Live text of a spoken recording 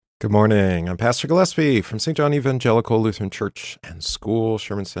Good morning. I'm Pastor Gillespie from St. John Evangelical Lutheran Church and School,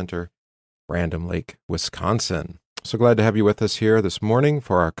 Sherman Center, Random Lake, Wisconsin. So glad to have you with us here this morning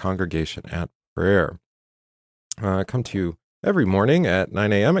for our congregation at prayer. I come to you every morning at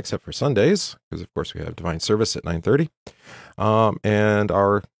 9 a.m. except for Sundays, because of course we have divine service at 9:30. And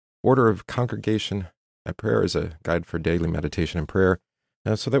our order of congregation at prayer is a guide for daily meditation and prayer,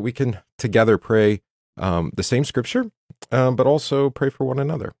 so that we can together pray the same scripture, but also pray for one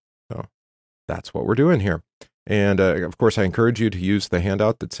another. So that's what we're doing here. And of course, I encourage you to use the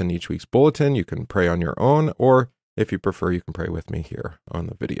handout that's in each week's bulletin. You can pray on your own, or if you prefer, you can pray with me here on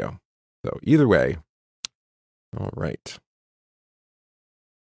the video. So either way. All right.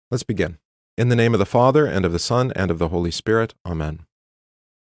 Let's begin. In the name of the Father, and of the Son, and of the Holy Spirit. Amen.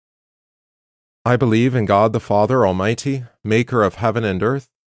 I believe in God the Father Almighty, maker of heaven and earth,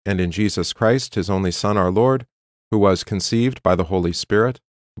 and in Jesus Christ, his only Son, our Lord, who was conceived by the Holy Spirit,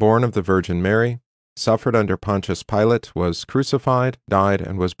 born of the Virgin Mary, suffered under Pontius Pilate, was crucified, died,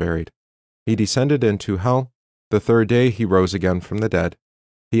 and was buried. He descended into hell. The third day he rose again from the dead.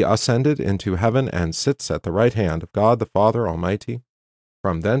 He ascended into heaven and sits at the right hand of God the Father Almighty.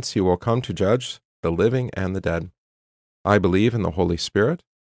 From thence he will come to judge the living and the dead. I believe in the Holy Spirit,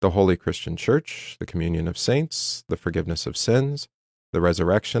 the holy Christian Church, the communion of saints, the forgiveness of sins, the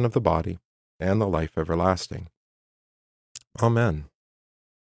resurrection of the body, and the life everlasting. Amen.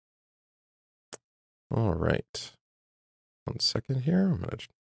 All right. 1 second here.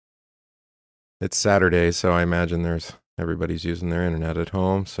 It's Saturday, so I imagine everybody's using their internet at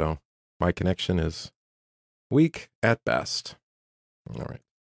home, so my connection is weak at best. All right.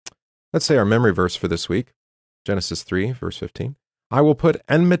 Let's say our memory verse for this week, Genesis 3, verse 15. I will put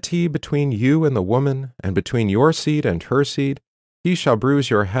enmity between you and the woman, and between your seed and her seed. He shall bruise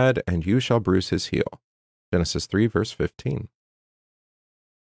your head, and you shall bruise his heel. Genesis 3, verse 15.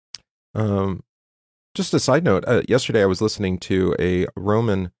 Just a side note, yesterday I was listening to a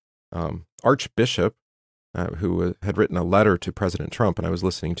Roman archbishop who had written a letter to President Trump, and I was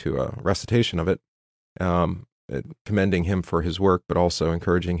listening to a recitation of it, commending him for his work, but also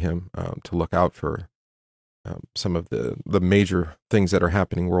encouraging him to look out for some of the major things that are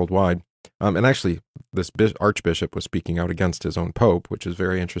happening worldwide. And actually, this archbishop was speaking out against his own pope, which is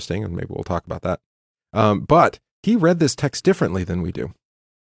very interesting, and maybe we'll talk about that. But he read this text differently than we do.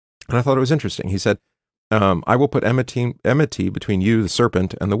 And I thought it was interesting. He said, I will put enmity between you, the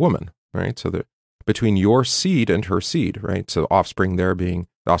serpent, and the woman, right? So between your seed and her seed, right? So offspring there being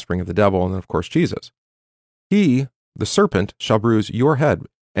the offspring of the devil, and then, of course, Jesus. He, the serpent, shall bruise your head.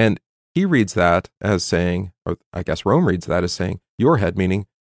 And he reads that as saying, or I guess Rome reads that as saying, your head, meaning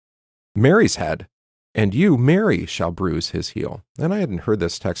Mary's head. And you, Mary, shall bruise his heel. And I hadn't heard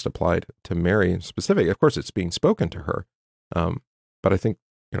this text applied to Mary in specific. Of course, it's being spoken to her. But I think,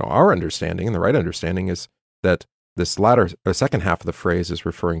 our understanding and the right understanding is that this second half of the phrase is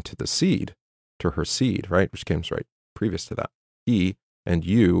referring to the seed, to her seed, right? Which comes right previous to that. He and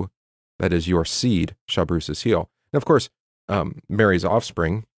you, that is your seed, shall bruise his heel. And of course, Mary's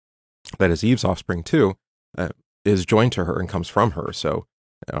offspring, that is Eve's offspring too, is joined to her and comes from her. So,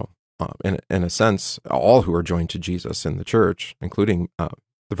 in a sense, all who are joined to Jesus in the church, including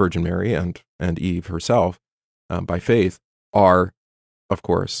the Virgin Mary and Eve herself, by faith, are, of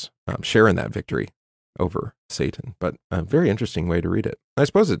course, sharing that victory over Satan. But a very interesting way to read it. I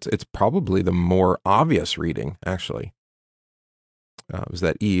suppose it's probably the more obvious reading, actually, is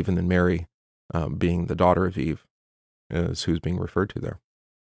that Eve and then Mary, being the daughter of Eve, is who's being referred to there.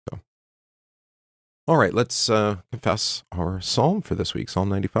 So, all right, let's confess our psalm for this week, Psalm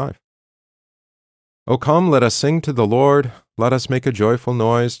 95. O come, let us sing to the Lord. Let us make a joyful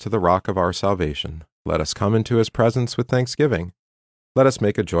noise to the rock of our salvation. Let us come into his presence with thanksgiving. Let us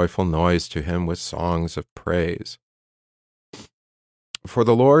make a joyful noise to him with songs of praise. For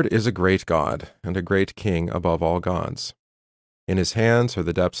the Lord is a great God, and a great King above all gods. In his hands are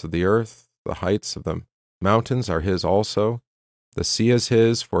the depths of the earth, the heights of the mountains are his also. The sea is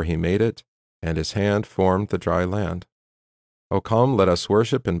his, for he made it, and his hand formed the dry land. O come, let us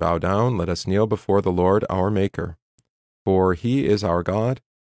worship and bow down, let us kneel before the Lord our Maker. For he is our God,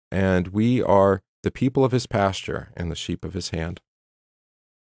 and we are the people of his pasture and the sheep of his hand.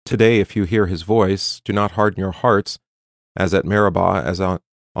 Today, if you hear his voice, do not harden your hearts, as at Meribah, as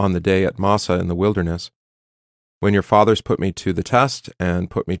on the day at Massah in the wilderness, when your fathers put me to the test and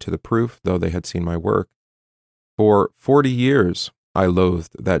put me to the proof, though they had seen my work. For 40 years I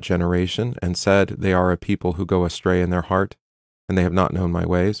loathed that generation, and said, they are a people who go astray in their heart, and they have not known my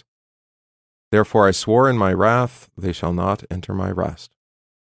ways. Therefore I swore in my wrath, they shall not enter my rest.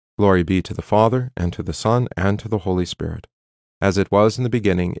 Glory be to the Father, and to the Son, and to the Holy Spirit, as it was in the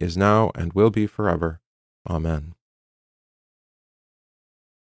beginning, is now, and will be forever. Amen.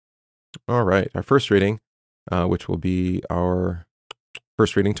 All right, our first reading, which will be our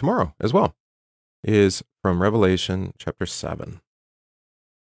first reading tomorrow as well, is from Revelation chapter 7.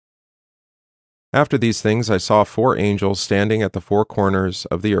 After these things I saw 4 angels standing at the 4 corners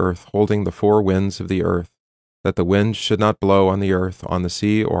of the earth, holding the 4 winds of the earth, that the wind should not blow on the earth, on the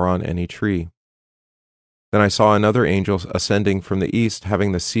sea, or on any tree. Then I saw another angel ascending from the east,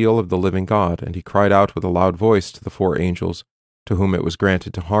 having the seal of the living God, and he cried out with a loud voice to the 4 angels, to whom it was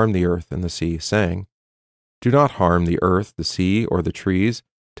granted to harm the earth and the sea, saying, Do not harm the earth, the sea, or the trees,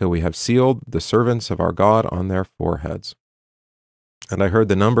 till we have sealed the servants of our God on their foreheads. And I heard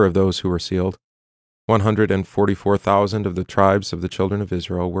the number of those who were sealed. 144,000 of the tribes of the children of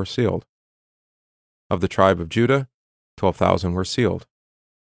Israel were sealed. Of the tribe of Judah, 12,000 were sealed.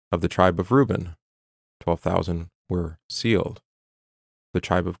 Of the tribe of Reuben, 12,000 were sealed. The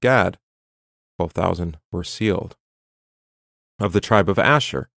tribe of Gad, 12,000 were sealed. Of the tribe of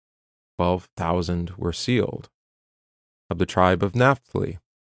Asher, 12,000 were sealed. Of the tribe of Naphtali,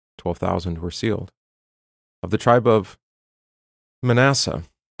 12,000 were sealed. Of the tribe of Manasseh,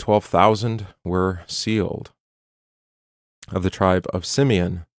 12,000 were sealed. Of the tribe of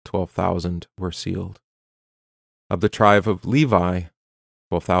Simeon, 12,000 were sealed. Of the tribe of Levi,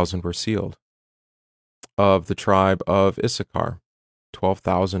 12,000 were sealed. Of the tribe of Issachar,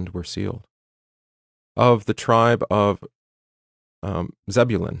 12,000 were sealed. Of the tribe of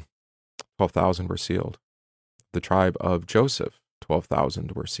Zebulun, 12,000 were sealed. The tribe of Joseph,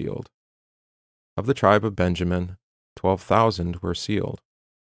 12,000 were sealed. Of the tribe of Benjamin, 12,000 were sealed.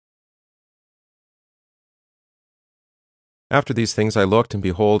 After these things I looked, and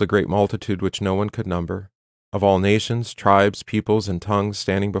behold, a great multitude which no one could number, of all nations, tribes, peoples, and tongues,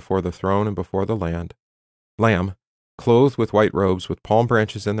 standing before the throne and before the Lamb, clothed with white robes, with palm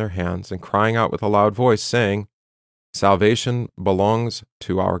branches in their hands, and crying out with a loud voice, saying, Salvation belongs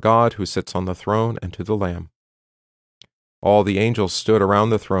to our God who sits on the throne and to the Lamb. All the angels stood around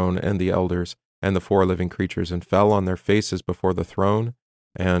the throne and the elders and the 4 living creatures, and fell on their faces before the throne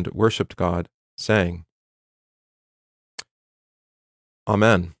and worshipped God, saying,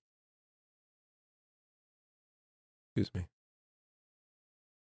 Amen.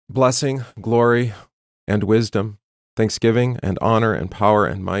 Blessing, glory, and wisdom, thanksgiving, and honor, and power,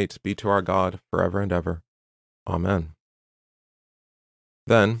 and might be to our God forever and ever. Amen.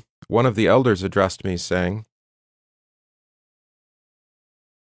 Then one of the elders addressed me, saying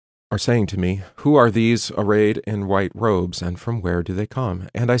to me, Who are these arrayed in white robes, and from where do they come?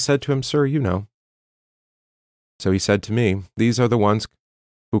 And I said to him, Sir, you know. So he said to me, These are the ones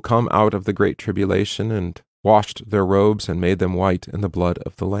who come out of the great tribulation, and washed their robes and made them white in the blood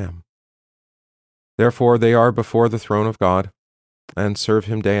of the Lamb. Therefore they are before the throne of God, and serve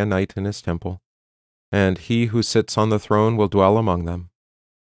him day and night in his temple. And he who sits on the throne will dwell among them.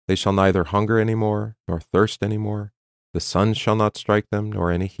 They shall neither hunger any more, nor thirst any more. The sun shall not strike them,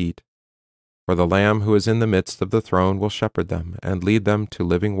 nor any heat. For the Lamb who is in the midst of the throne will shepherd them, and lead them to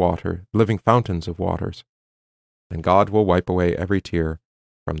living fountains of waters. And God will wipe away every tear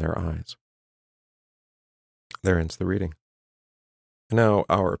from their eyes. There ends the reading. Now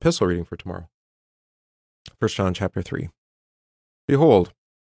our epistle reading for tomorrow. 1 John chapter 3. Behold,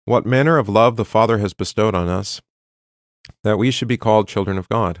 what manner of love the Father has bestowed on us, that we should be called children of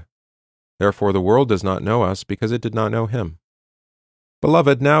God. Therefore the world does not know us, because it did not know him.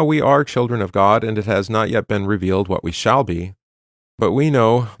 Beloved, now we are children of God, and it has not yet been revealed what we shall be. But we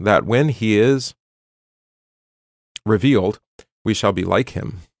know that when he is revealed, we shall be like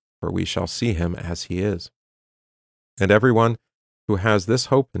him, for we shall see him as he is. And everyone who has this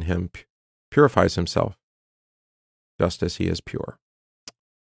hope in him purifies himself, just as he is pure.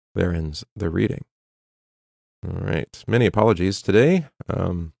 There ends the reading. All right. Many apologies today.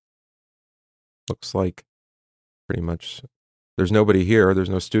 Looks like pretty much there's nobody here. There's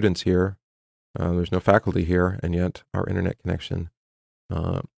no students here. There's no faculty here, and yet our internet connection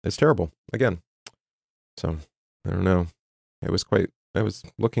is terrible again. So I don't know. It was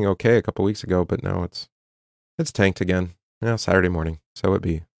looking okay a couple weeks ago, but now it's tanked again. Yeah, Saturday morning. So it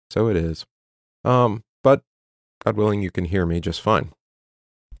be. So it is. But God willing, you can hear me just fine.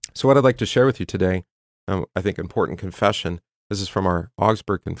 So what I'd like to share with you today, I think important confession. This is from our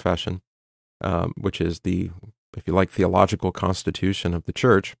Augsburg Confession, which is the, if you like, theological constitution of the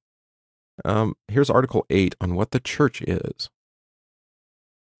church. Here's Article 8 on what the church is.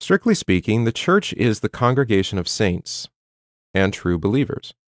 Strictly speaking, the church is the congregation of saints and true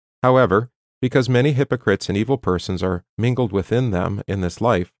believers. However, because many hypocrites and evil persons are mingled within them in this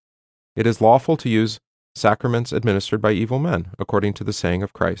life, it is lawful to use sacraments administered by evil men, according to the saying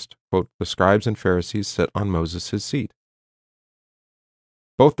of Christ, quote, the scribes and Pharisees sit on Moses' seat.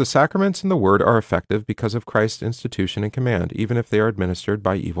 Both the sacraments and the word are effective because of Christ's institution and command, even if they are administered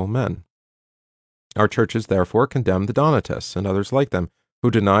by evil men. Our churches therefore condemn the Donatists and others like them,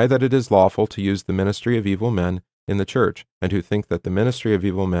 who deny that it is lawful to use the ministry of evil men in the church, and who think that the ministry of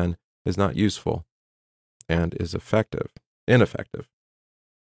evil men is not useful and is ineffective.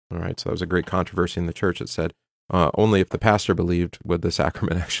 All right, so that was a great controversy in the church that said only if the pastor believed would the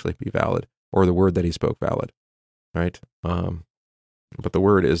sacrament actually be valid, or the word that he spoke valid, right? But the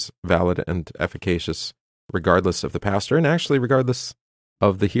word is valid and efficacious regardless of the pastor, and actually regardless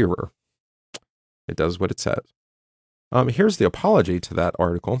of the hearer. It does what it says. Here's the apology to that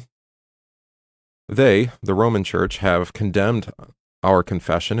article. They, the Roman Church, have condemned our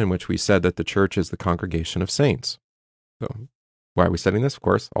confession in which we said that the church is the congregation of saints. So, why are we studying this? Of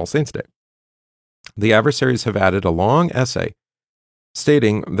course, All Saints' Day. The adversaries have added a long essay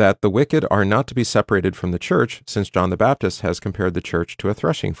stating that the wicked are not to be separated from the church, since John the Baptist has compared the church to a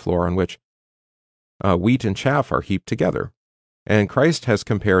threshing floor on which wheat and chaff are heaped together. And Christ has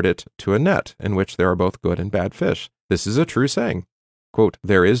compared it to a net in which there are both good and bad fish. This is a true saying. Quote,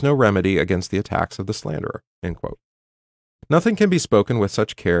 there is no remedy against the attacks of the slanderer. End quote. Nothing can be spoken with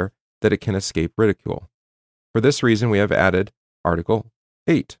such care that it can escape ridicule. For this reason, we have added Article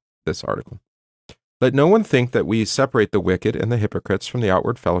 8, this article. Let no one think that we separate the wicked and the hypocrites from the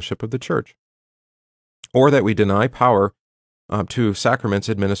outward fellowship of the church, or that we deny power to sacraments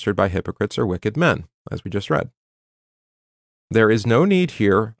administered by hypocrites or wicked men, as we just read. There is no need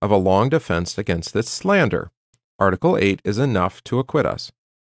here of a long defense against this slander. Article 8 is enough to acquit us.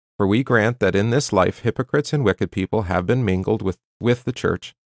 For we grant that in this life hypocrites and wicked people have been mingled with the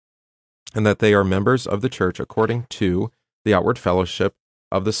church, and that they are members of the church according to the outward fellowship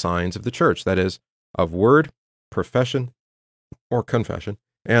of the signs of the church, that is, of word, profession, or confession,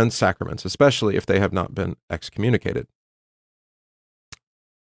 and sacraments, especially if they have not been excommunicated.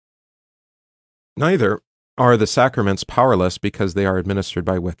 Neither are the sacraments powerless because they are administered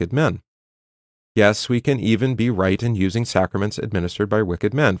by wicked men. Yes, we can even be right in using sacraments administered by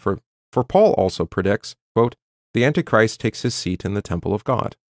wicked men, for Paul also predicts, quote, the Antichrist takes his seat in the temple of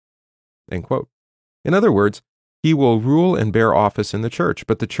God. End quote. In other words, he will rule and bear office in the church,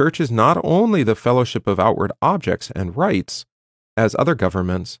 but the church is not only the fellowship of outward objects and rites, as other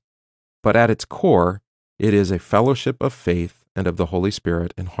governments, but at its core, it is a fellowship of faith and of the Holy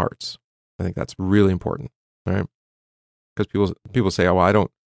Spirit in hearts. I think that's really important, right? Because people say, oh,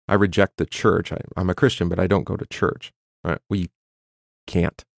 well, I reject the church. I'm a Christian, but I don't go to church. Right? We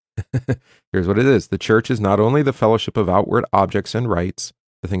can't. Here's what it is. The church is not only the fellowship of outward objects and rites,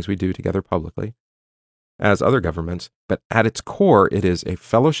 the things we do together publicly, as other governments, but at its core, it is a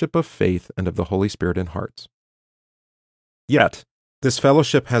fellowship of faith and of the Holy Spirit in hearts. Yet, this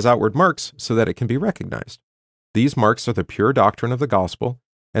fellowship has outward marks so that it can be recognized. These marks are the pure doctrine of the gospel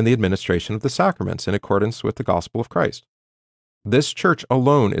and the administration of the sacraments in accordance with the gospel of Christ. This church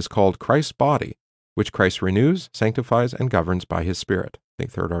alone is called Christ's body, which Christ renews, sanctifies, and governs by his Spirit. I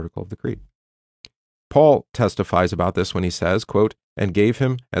think third article of the Creed. Paul testifies about this when he says, quote, and gave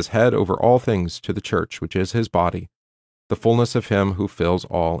him as head over all things to the church, which is his body, the fullness of him who fills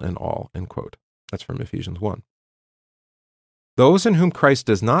all in all, end quote. That's from Ephesians 1. Those in whom Christ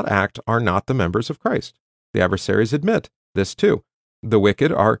does not act are not the members of Christ. The adversaries admit this too. The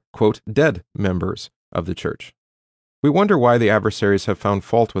wicked are, quote, dead members of the church. We wonder why the adversaries have found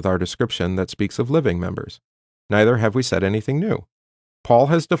fault with our description that speaks of living members. Neither have we said anything new. Paul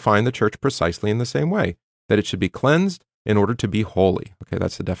has defined the church precisely in the same way, that it should be cleansed in order to be holy. Okay,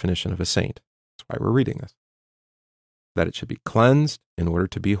 that's the definition of a saint. That's why we're reading this. That it should be cleansed in order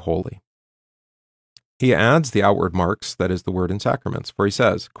to be holy. He adds the outward marks, that is the word and sacraments, for he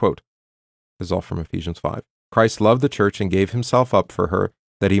says, quote, this is all from Ephesians 5, Christ loved the church and gave himself up for her,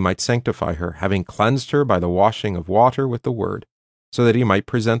 that he might sanctify her, having cleansed her by the washing of water with the word, so that he might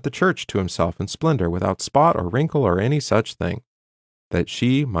present the church to himself in splendor, without spot or wrinkle or any such thing, that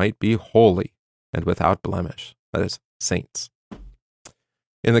she might be holy and without blemish, that is, saints.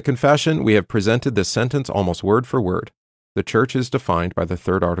 In the confession, we have presented this sentence almost word for word. The church is defined by the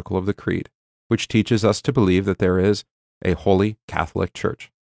third article of the Creed, which teaches us to believe that there is a holy Catholic Church.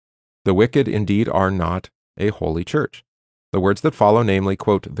 The wicked indeed are not a holy church. The words that follow, namely,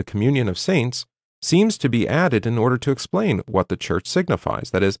 quote, the communion of saints, seems to be added in order to explain what the church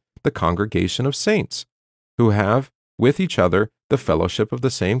signifies, that is, the congregation of saints, who have with each other the fellowship of the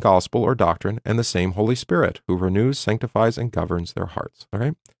same gospel or doctrine and the same Holy Spirit, who renews, sanctifies, and governs their hearts. All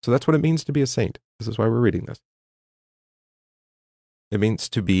right? So that's what it means to be a saint. This is why we're reading this. It means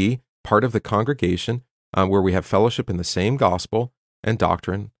to be part of the congregation where we have fellowship in the same gospel and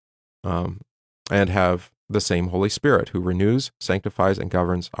doctrine, and have the same Holy Spirit who renews, sanctifies, and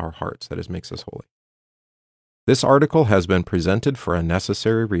governs our hearts, that is, makes us holy. This article has been presented for a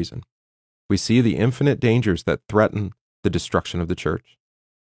necessary reason. We see the infinite dangers that threaten the destruction of the church.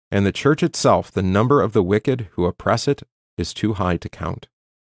 And the church itself, the number of the wicked who oppress it, is too high to count.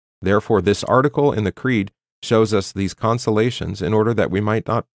 Therefore, this article in the Creed shows us these consolations in order that we might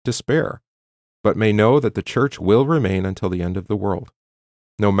not despair, but may know that the church will remain until the end of the world.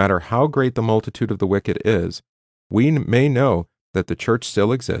 No matter how great the multitude of the wicked is, we may know that the church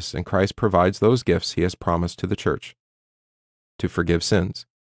still exists, and Christ provides those gifts he has promised to the church: to forgive sins,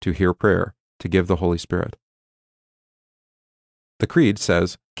 to hear prayer, to give the Holy Spirit. The Creed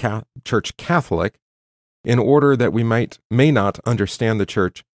says Church Catholic, in order that we may not understand the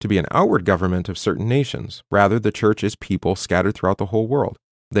church to be an outward government of certain nations. Rather, the church is people scattered throughout the whole world.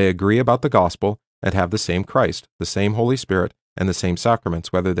 They agree about the gospel and have the same Christ, the same Holy Spirit, and the same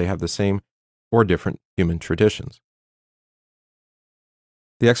sacraments, whether they have the same or different human traditions.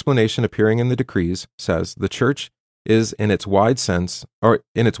 The explanation appearing in the decrees says the church is in its wide sense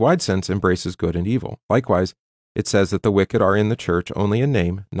embraces good and evil. Likewise, it says that the wicked are in the church only in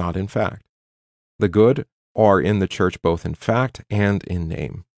name, not in fact. The good are in the church both in fact and in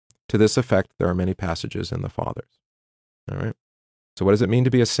name. To this effect, there are many passages in the Fathers. All right. So what does it mean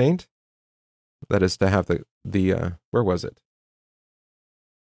to be a saint? That is to have where was it?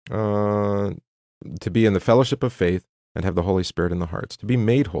 To be in the fellowship of faith and have the Holy Spirit in the hearts. To be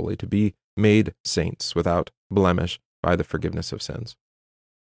made holy, to be made saints without blemish by the forgiveness of sins.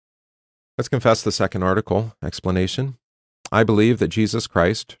 Let's confess the second article, explanation. I believe that Jesus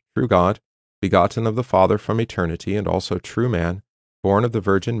Christ, true God, begotten of the Father from eternity, and also true man, born of the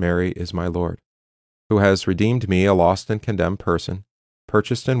Virgin Mary, is my Lord, who has redeemed me, a lost and condemned person,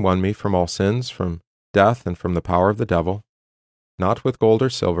 purchased and won me from all sins, from death, and from the power of the devil, not with gold or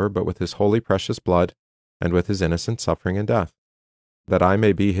silver, but with his holy precious blood, and with his innocent suffering and death, that I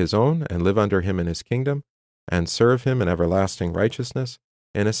may be his own, and live under him in his kingdom, and serve him in everlasting righteousness,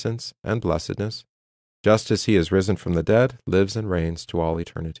 innocence, and blessedness, just as he is risen from the dead, lives and reigns to all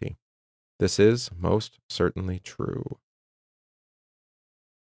eternity. This is most certainly true.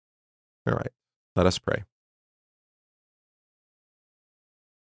 All right, let us pray.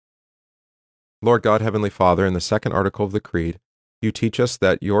 Lord God, Heavenly Father, in the second article of the Creed, you teach us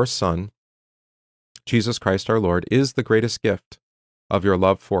that your Son, Jesus Christ our Lord, is the greatest gift of your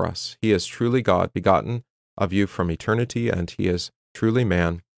love for us. He is truly God, begotten of you from eternity, and he is truly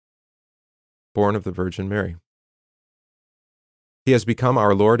man, born of the Virgin Mary. He has become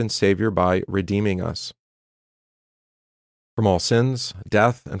our Lord and Savior by redeeming us from all sins,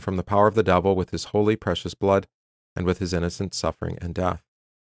 death, and from the power of the devil with his holy, precious blood and with his innocent suffering and death.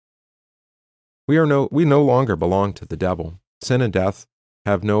 We no longer belong to the devil. Sin and death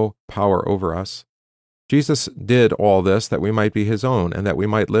have no power over us. Jesus did all this that we might be his own, and that we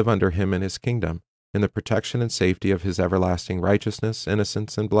might live under him in his kingdom, in the protection and safety of his everlasting righteousness,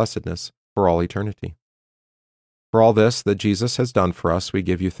 innocence, and blessedness for all eternity. For all this that Jesus has done for us, we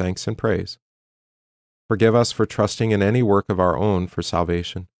give you thanks and praise. Forgive us for trusting in any work of our own for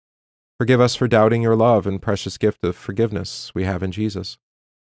salvation. Forgive us for doubting your love and precious gift of forgiveness we have in Jesus.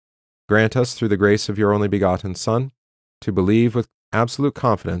 Grant us, through the grace of your only begotten Son, to believe with absolute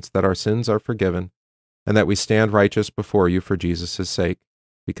confidence that our sins are forgiven, and that we stand righteous before you for Jesus' sake,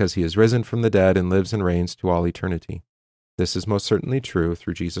 because he is risen from the dead and lives and reigns to all eternity. This is most certainly true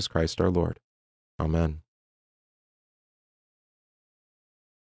through Jesus Christ our Lord. Amen.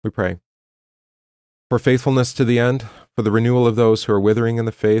 We pray for faithfulness to the end, for the renewal of those who are withering in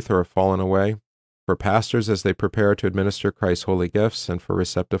the faith or have fallen away, for pastors as they prepare to administer Christ's holy gifts, and for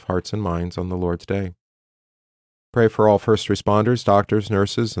receptive hearts and minds on the Lord's day. Pray for all first responders, doctors,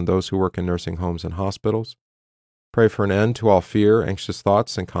 nurses, and those who work in nursing homes and hospitals. Pray for an end to all fear, anxious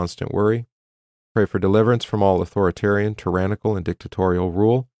thoughts, and constant worry. Pray for deliverance from all authoritarian, tyrannical, and dictatorial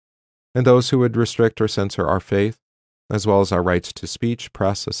rule, and those who would restrict or censor our faith, as well as our rights to speech,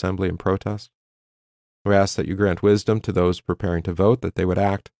 press, assembly, and protest. We ask that you grant wisdom to those preparing to vote, that they would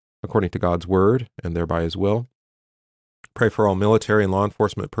act according to God's word and thereby his will. Pray for all military and law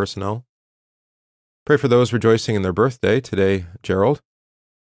enforcement personnel. Pray for those rejoicing in their birthday today, Gerald.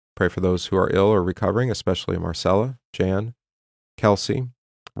 Pray for those who are ill or recovering, especially Marcella, Jan, Kelsey,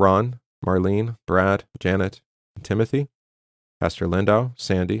 Ron, Marlene, Brad, Janet, and Timothy, Pastor Lindau,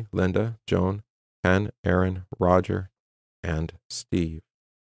 Sandy, Linda, Joan, Ken, Aaron, Roger, and Steve.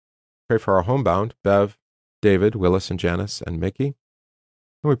 Pray for our homebound, Bev, David, Willis, and Janice, and Mickey.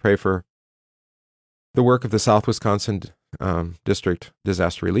 And we pray for the work of the South Wisconsin District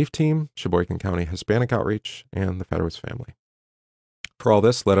Disaster Relief Team, Sheboygan County Hispanic Outreach, and the Fedowitz family. For all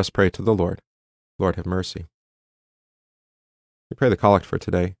this, let us pray to the Lord. Lord, have mercy. We pray the collect for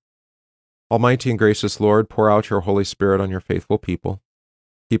today. Almighty and gracious Lord, pour out your Holy Spirit on your faithful people.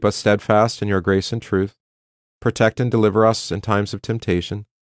 Keep us steadfast in your grace and truth. Protect and deliver us in times of temptation.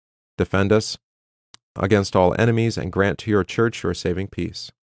 Defend us against all enemies, and grant to your church your saving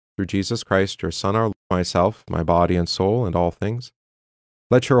peace. Through Jesus Christ, your Son, our Lord, myself, my body and soul, and all things.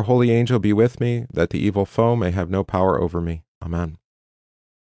 Let your holy angel be with me, that the evil foe may have no power over me. Amen.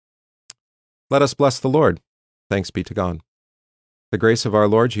 Let us bless the Lord. Thanks be to God. The grace of our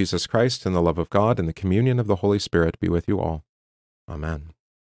Lord Jesus Christ, and the love of God, and the communion of the Holy Spirit be with you all. Amen.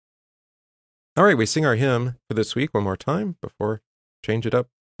 All right, we sing our hymn for this week one more time before change it up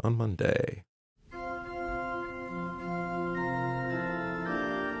on Monday.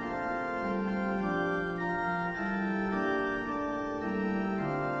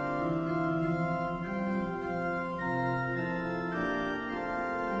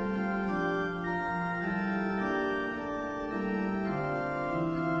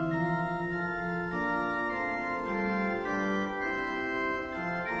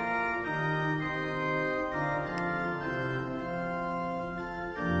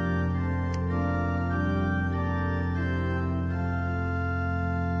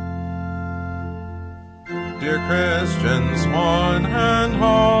 Dear Christians, one and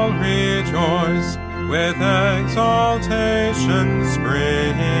all rejoice, with exaltation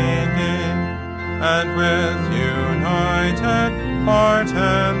springing, and with united heart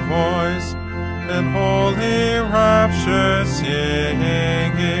and voice, in holy rapture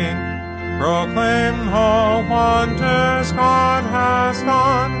singing, proclaim the wonders God has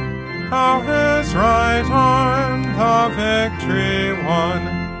done, how his right arm the victory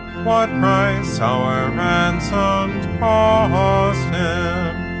won. What price our ransomed cost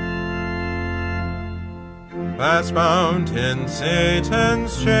him? Fast bound in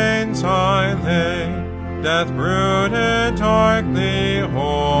Satan's chains I lay, death brooded darkly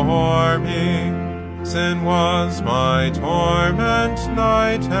o'er me. Sin was my torment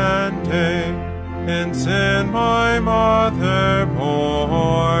night and day, in sin my mother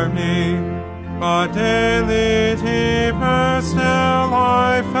bore me. But daily deeper still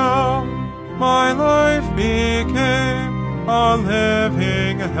I fell, my life became a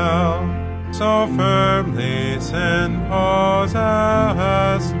living hell, so firmly sin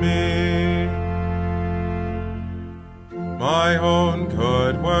possessed me. My own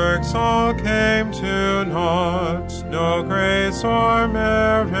good works all came to naught, no grace or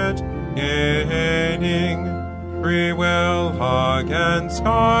merit gaining. Free will against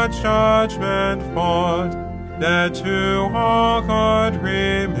God's judgment fought, dead to all good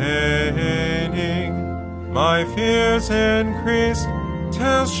remaining. My fears increased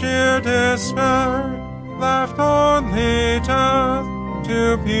till sheer despair left only death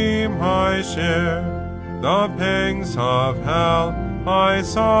to be my share. The pangs of hell I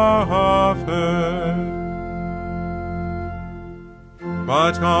suffered.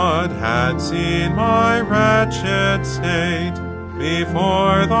 But God had seen my wretched state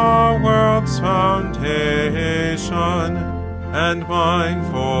before the world's foundation, and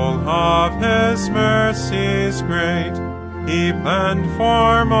mindful of his mercies great, he planned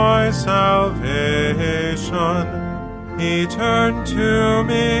for my salvation. He turned to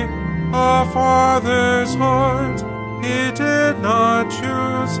me a father's heart. He did not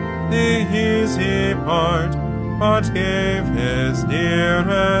choose the easy part, but gave his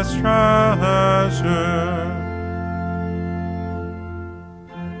dearest treasure.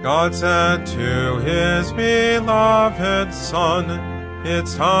 God said to his beloved Son,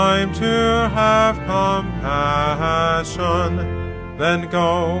 it's time to have compassion. Then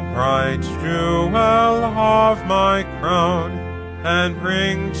go, bright jewel of my crown, and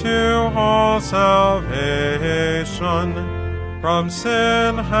bring to all salvation. From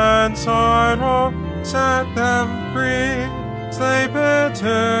sin and sorrow set them free, slay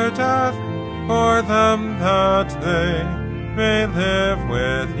bitter death for them that they may live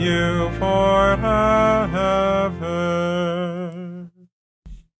with you forever.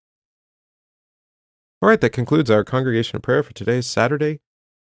 All right, that concludes our congregation of prayer for today's Saturday,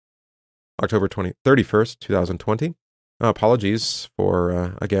 October 31st, 2020. Apologies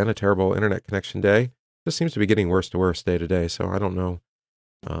for, again, a terrible internet connection day. This seems to be getting worse to worse day to day, so I don't know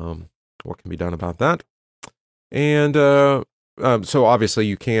what can be done about that. And so obviously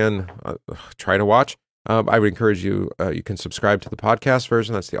you can try to watch. I would encourage you, you can subscribe to the podcast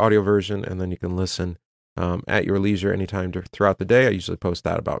version. That's the audio version. And then you can listen at your leisure anytime throughout the day. I usually post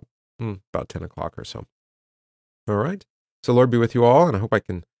that about 10 o'clock or so. All right. So Lord be with you all, and I hope I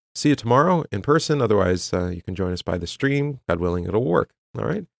can see you tomorrow in person. Otherwise, you can join us by the stream. God willing, it'll work. All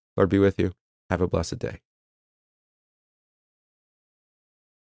right? Lord be with you. Have a blessed day.